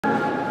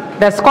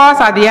The scores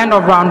at the end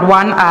of round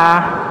 1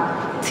 are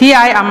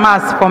TI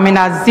Amas for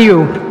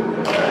 -0.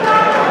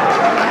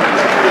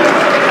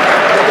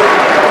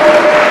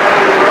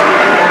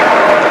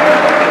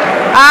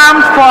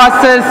 Armed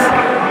Forces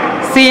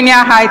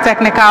Senior High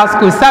Technical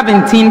School,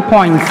 17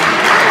 points.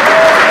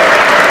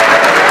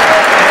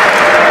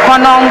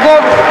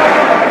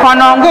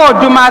 Konongo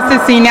Odumasi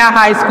Senior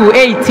High School,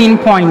 18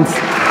 points.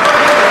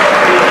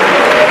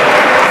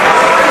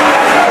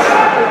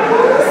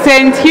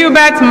 St.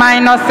 Hubert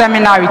Minor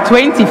Seminary,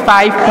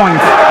 25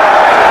 points.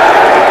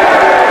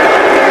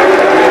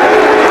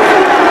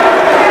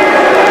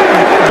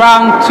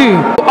 Round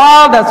 2.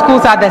 All the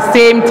schools at the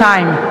same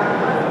time.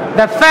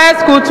 The first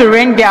school to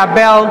ring their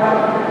bell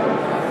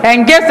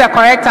and gives the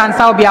correct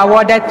answer will be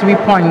awarded 3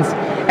 points.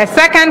 A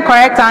second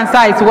correct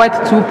answer is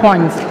worth 2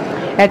 points.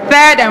 A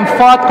third and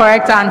fourth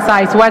correct answer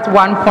is worth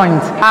 1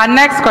 point. Our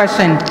next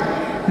question.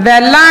 The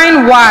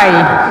line y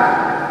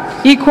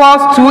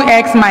equals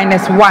 2x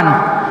minus 1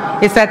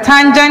 is a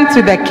tangent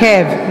to the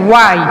curve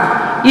y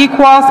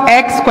equals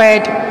x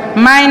squared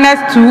minus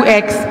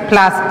 2x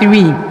plus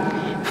 3.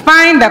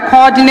 Find the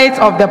coordinates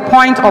of the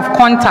point of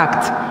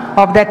contact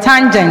of the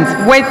tangent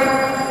with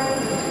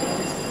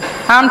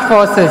Armed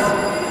Forces.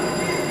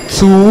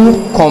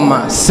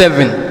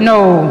 2,7.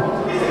 No.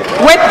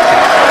 With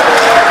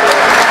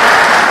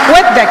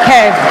the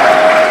curve.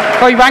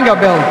 Oh, you rang your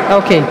bell.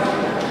 Okay.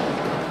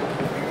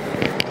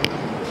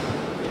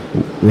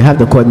 We have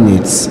the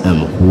coordinates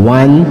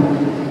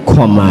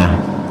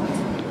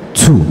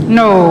 1,2.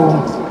 No.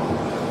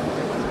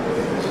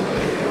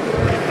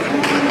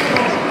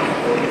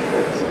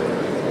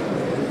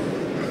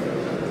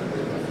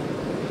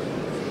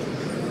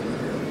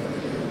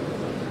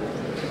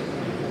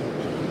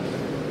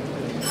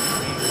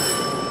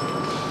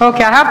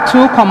 Okay, I have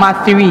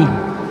 2,3.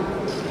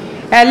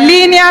 A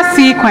linear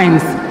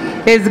sequence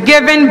is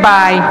given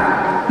by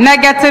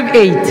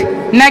 -8,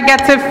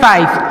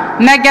 -5,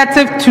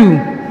 -2,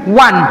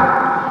 1.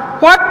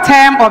 What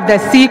term of the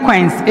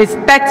sequence is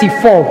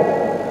 34?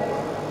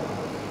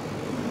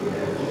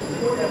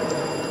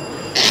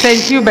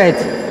 St. Hubert.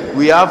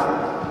 We have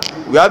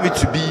it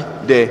to be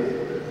the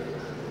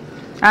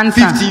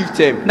Answer. 15th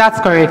term. That's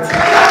correct.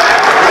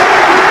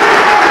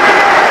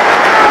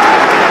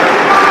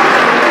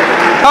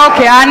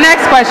 Okay, our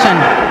next question.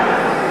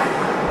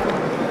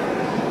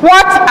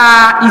 What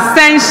are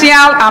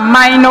essential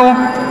amino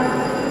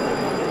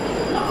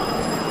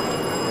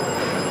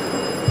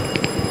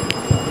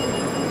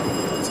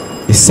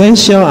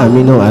Essential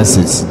amino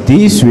acids.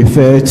 These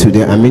refer to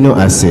the amino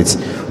acids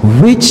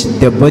which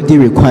the body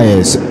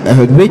requires,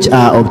 which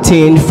are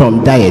obtained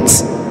from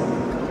diet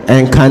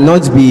and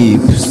cannot be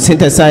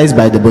synthesized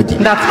by the body.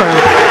 That's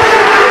correct.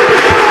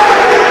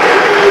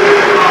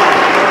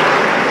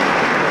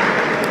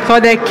 So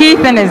the key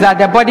thing is that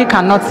the body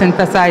cannot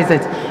synthesize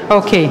it.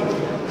 Okay.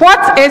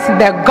 What is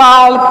the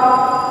gall?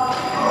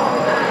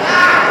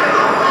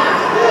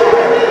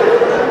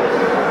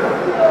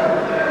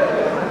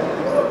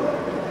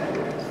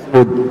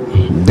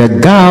 The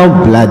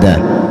gallbladder,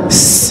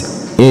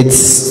 it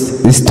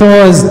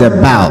stores the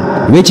bile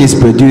which is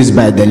produced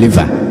by the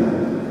liver.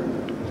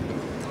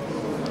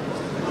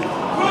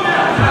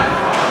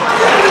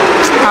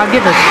 I'll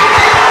give it.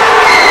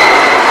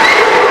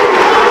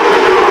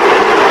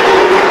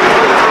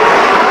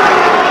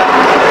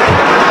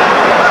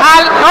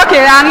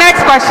 Okay, our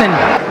next question.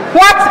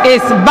 What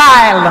is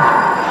bile?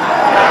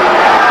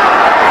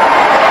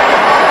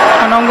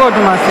 Konongo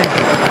Odumasi.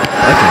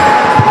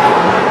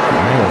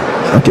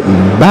 Okay,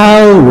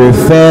 bile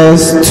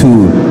refers to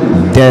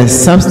the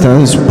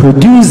substance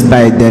produced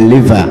by the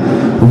liver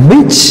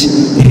which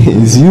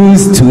is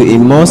used to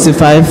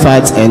emulsify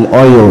fats and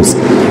oils,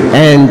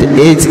 and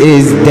it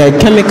is the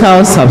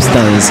chemical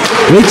substance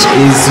which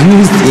is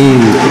used.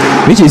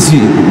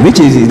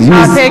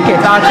 I'll take it.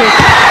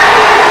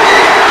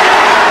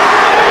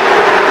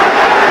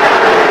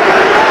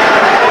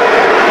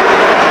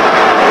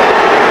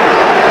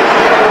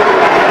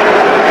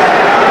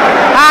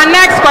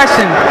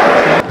 Question.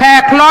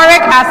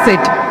 Perchloric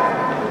acid,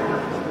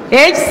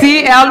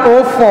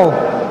 HClO4,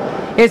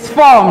 is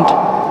formed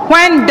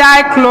when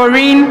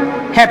dichlorine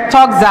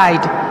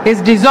heptoxide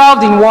is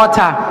dissolved in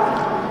water.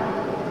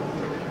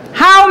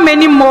 How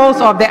many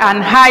moles of the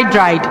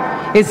anhydride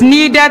is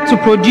needed to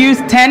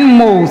produce 10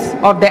 moles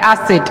of the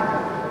acid?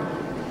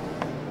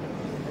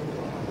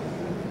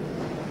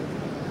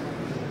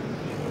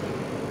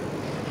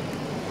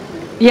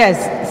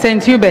 Yes,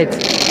 St. Hubert.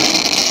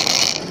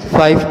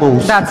 5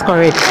 moles. That's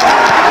correct.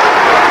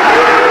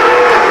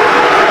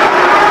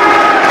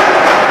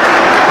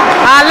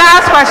 Our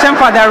last question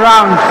for the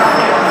round.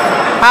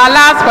 Our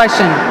last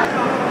question.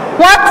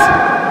 What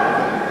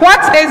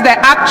is the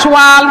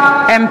actual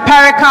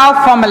empirical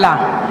formula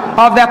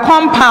of the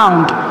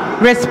compound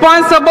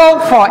responsible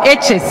for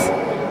itches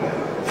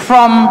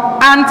from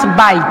ant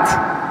bite?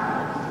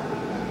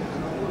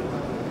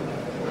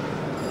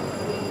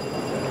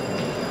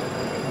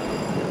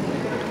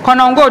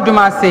 Konongo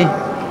Odumasi.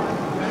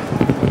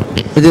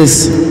 It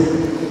is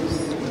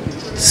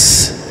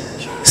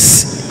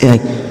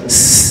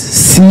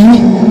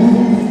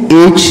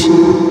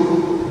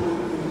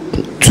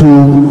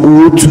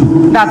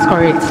CH2O2. That's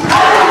correct.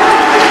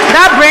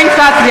 That brings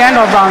us to the end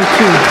of round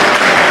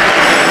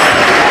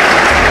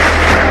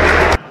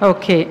 2.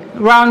 Okay,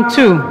 round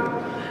 2.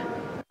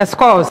 The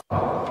scores.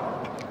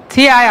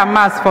 TI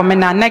Amas for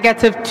MENA,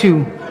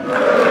 -2.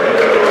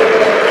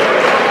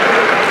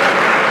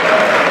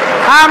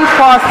 Armed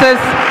Forces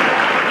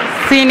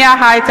Senior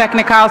High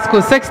Technical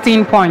School,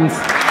 16 points.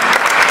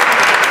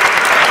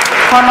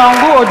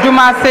 Konongo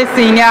Odumasi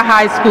Senior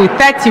High School,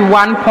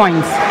 31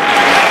 points.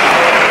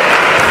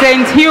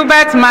 St.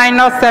 Hubert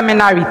Minor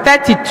Seminary,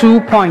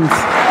 32 points.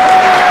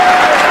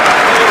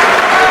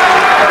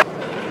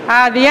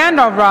 At the end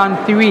of round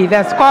 3,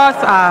 the scores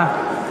are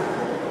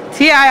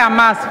TI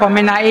Amas for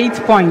MENA,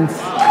 8 points.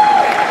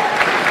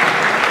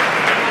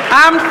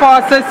 Armed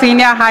Forces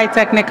Senior High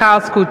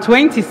Technical School,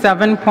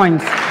 27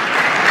 points.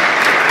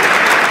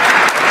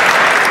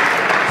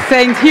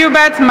 St.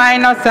 Hubert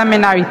Minor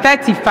Seminary,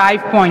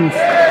 35 points.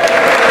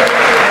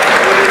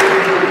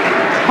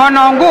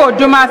 Konongo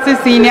Odumasi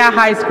Senior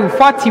High School,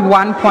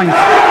 41 points.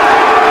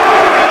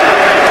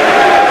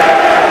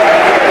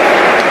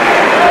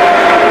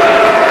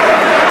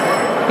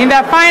 In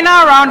the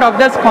final round of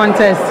this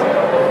contest,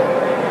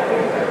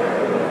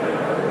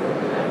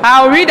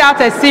 I'll read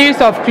out a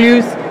series of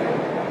clues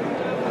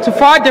to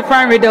 4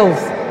 different riddles,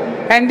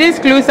 and these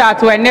clues are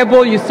to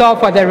enable you solve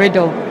for the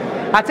riddle.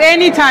 At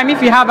any time,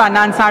 if you have an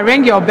answer,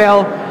 ring your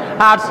bell.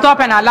 I'll stop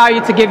and allow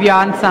you to give your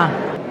answer.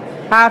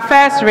 Our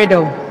first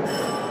riddle.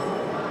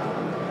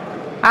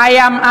 I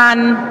am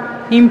an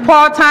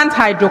important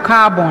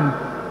hydrocarbon.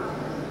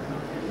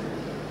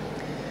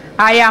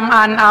 I am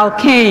an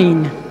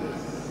alkane.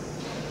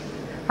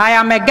 I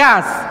am a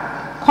gas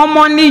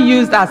commonly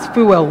used as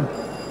fuel.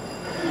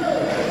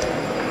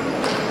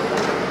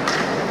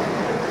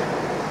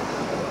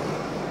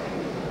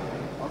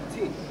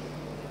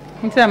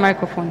 Into the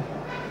microphone.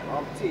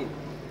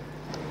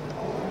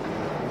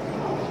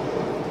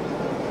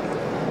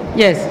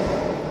 Yes.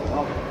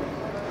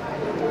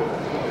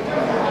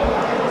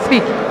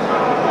 Speak.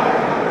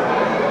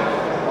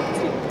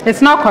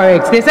 It's not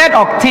correct. They said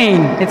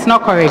octane. It's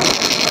not correct.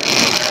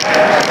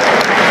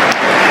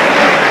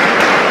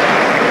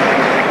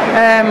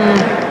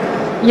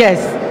 Yes.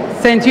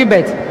 St.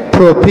 Hubert.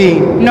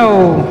 Propane.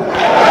 No.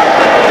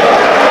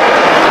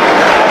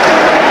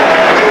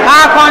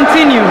 I'll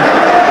continue.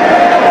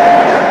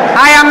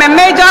 I am a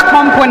major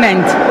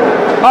component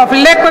of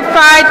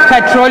liquefied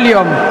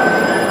petroleum.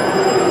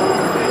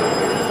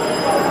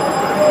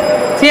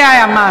 T.I.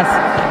 Amas.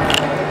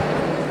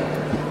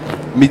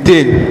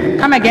 Methane.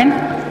 Come again?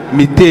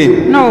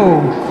 Methane.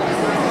 No.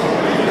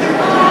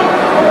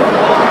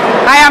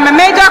 I am a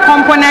major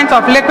component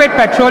of liquid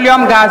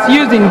petroleum gas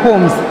used in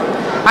homes.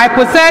 I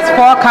possess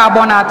 4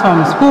 carbon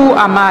atoms. Who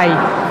am I?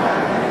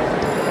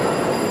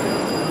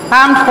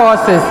 Armed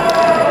Forces.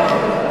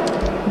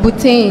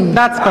 Butane.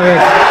 That's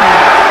correct.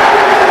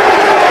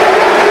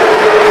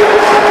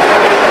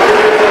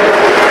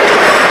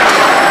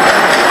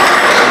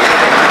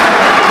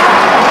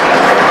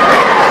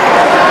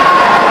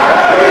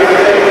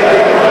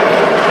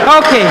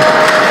 Okay.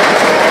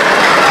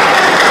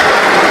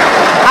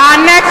 Our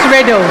next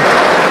riddle.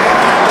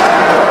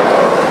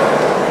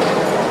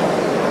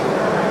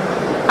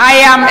 I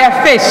am a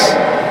fish.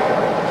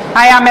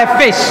 I am a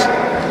fish.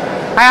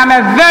 I am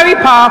a very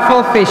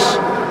powerful fish.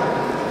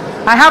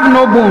 I have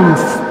no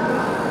bones.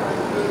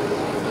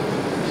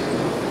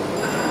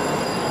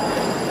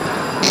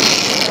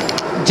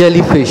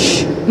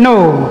 Jellyfish.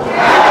 No.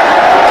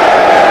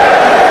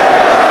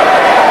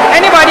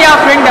 Anybody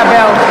else ring the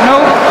bell? No?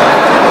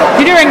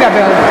 Did you ring the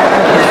bell?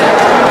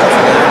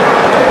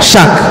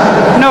 Shark.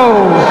 No.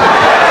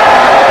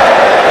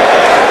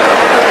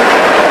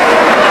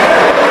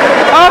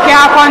 Okay,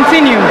 I'll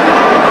continue.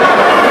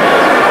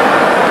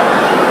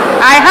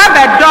 I have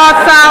a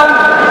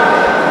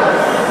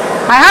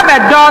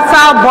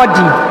dorsal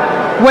body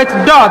with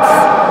dots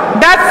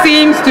that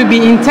seems to be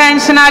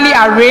intentionally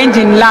arranged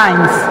in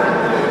lines.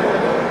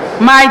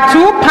 My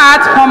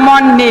 2-part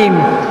common name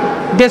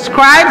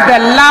describes the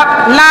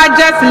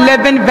largest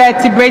living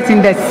vertebrates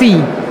in the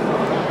sea.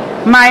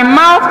 My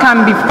mouth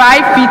can be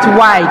 5 feet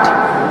wide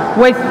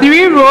with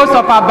 3 rows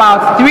of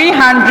about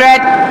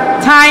 300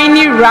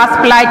 tiny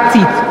rasp-like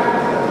teeth.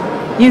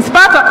 In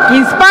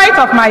spite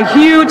of my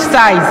huge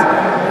size,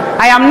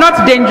 I am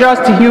not dangerous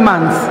to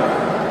humans.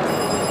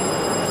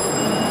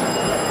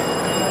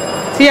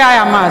 T.I.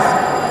 Amas.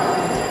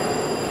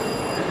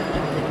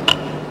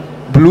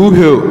 Blue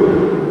Hill.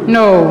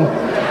 No.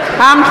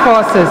 Armed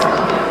Forces.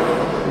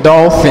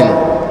 Dolphin.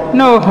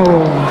 No.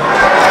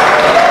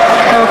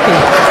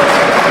 Okay.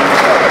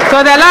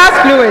 So the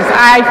last clue is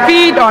I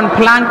feed on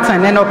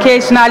plankton and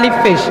occasionally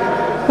fish.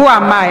 Who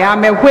am I?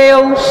 I'm a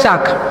whale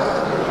shark.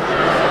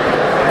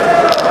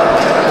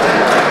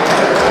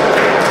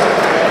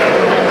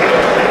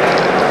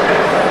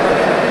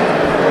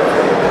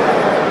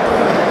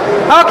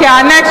 Okay,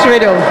 our next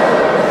riddle.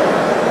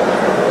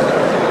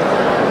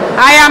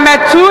 I am a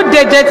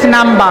 2-digit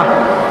number.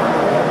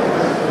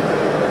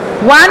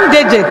 One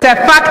digit is a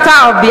factor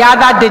of the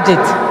other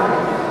digit.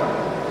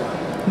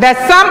 The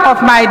sum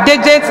of my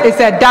digits is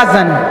a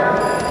dozen.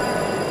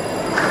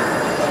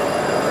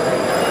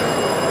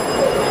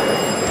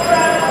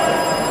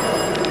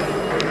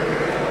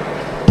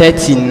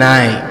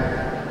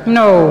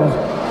 No.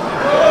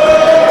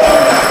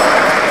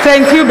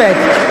 St. Hubert.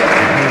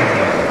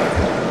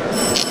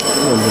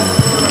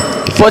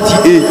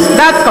 48.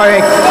 That's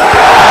correct.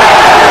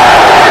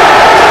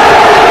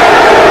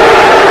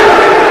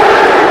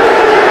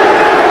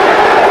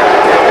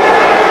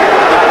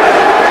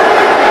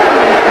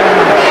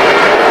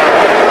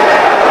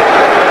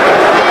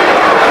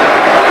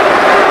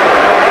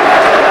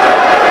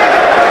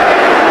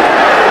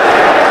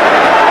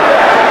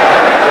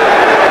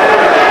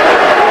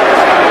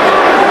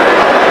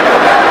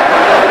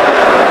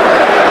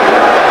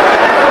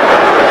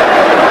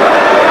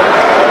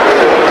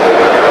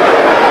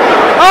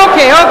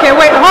 Okay,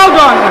 wait, hold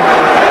on.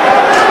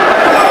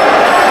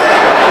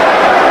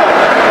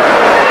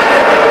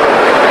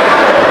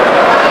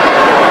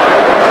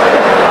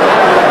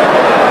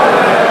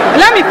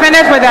 Let me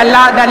finish with the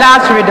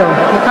last riddle.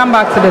 We'll come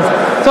back to this.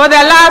 So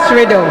the last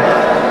riddle.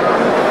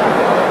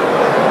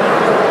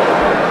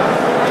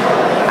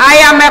 I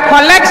am a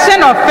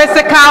collection of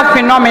physical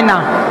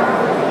phenomena.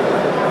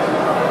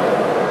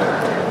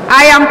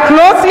 I am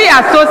closely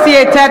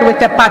associated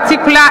with a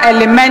particular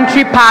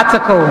elementary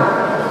particle.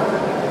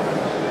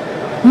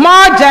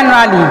 More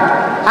generally,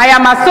 I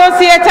am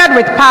associated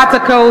with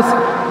particles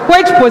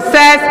which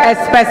possess a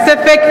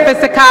specific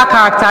physical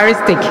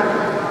characteristic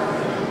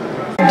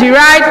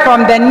derived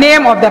from the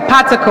name of the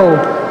particle,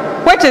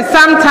 which is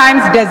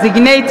sometimes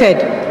designated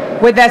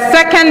with the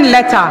second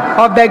letter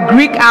of the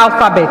Greek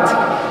alphabet.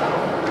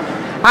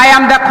 I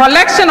am the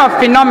collection of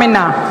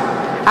phenomena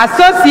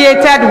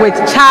associated with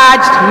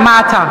charged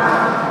matter.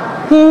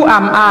 Who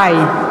am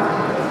I?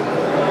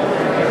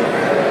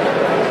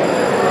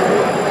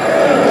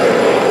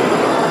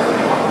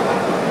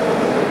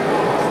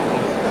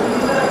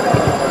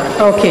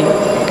 Okay.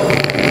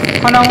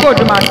 Konongo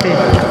Odumasi.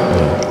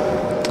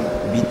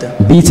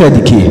 Beta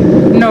decay.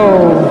 No.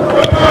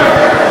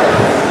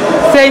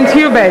 St.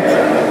 Hubert.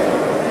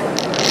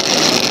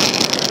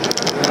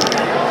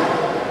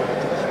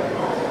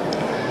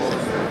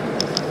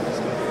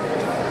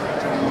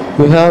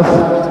 We have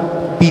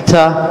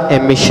beta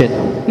emission.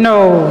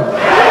 No.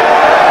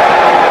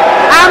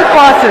 Armed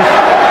forces.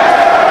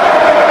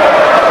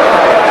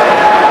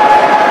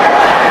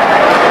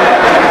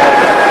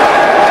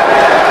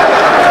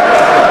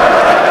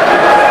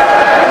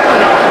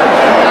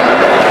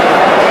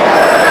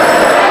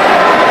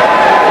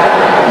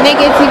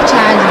 Negative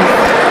charges.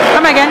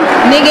 Come again?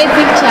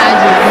 Negative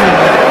charges.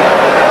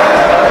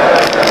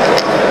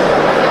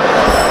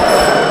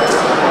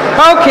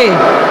 Okay,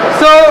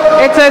 so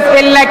it is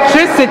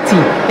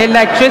electricity.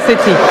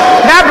 Electricity.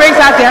 That brings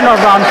us to the end of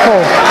round 4.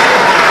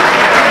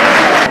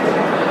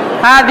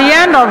 At the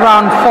end of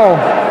round 4,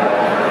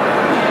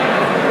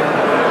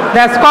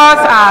 the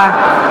scores are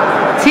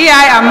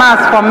T.I.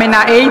 Amas for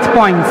Mina 8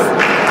 points.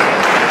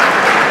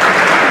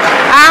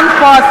 Armed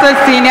Forces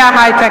Senior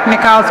High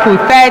Technical School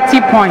 30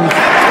 points.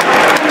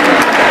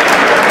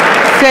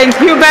 St.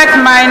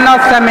 Hubert Minor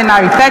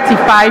Seminary 35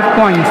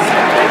 points.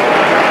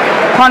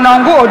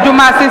 Konongo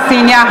Odumasi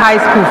Senior High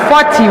School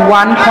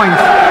 41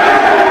 points.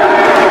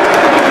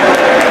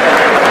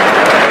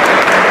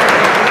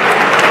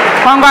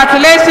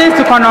 Congratulations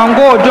to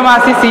Konongo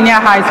Odumasi Senior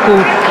High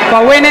School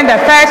for winning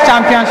the first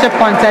championship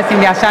contest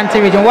in the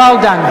Ashanti region. Well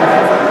done.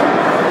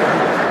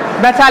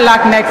 Better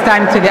luck next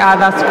time to the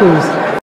other schools.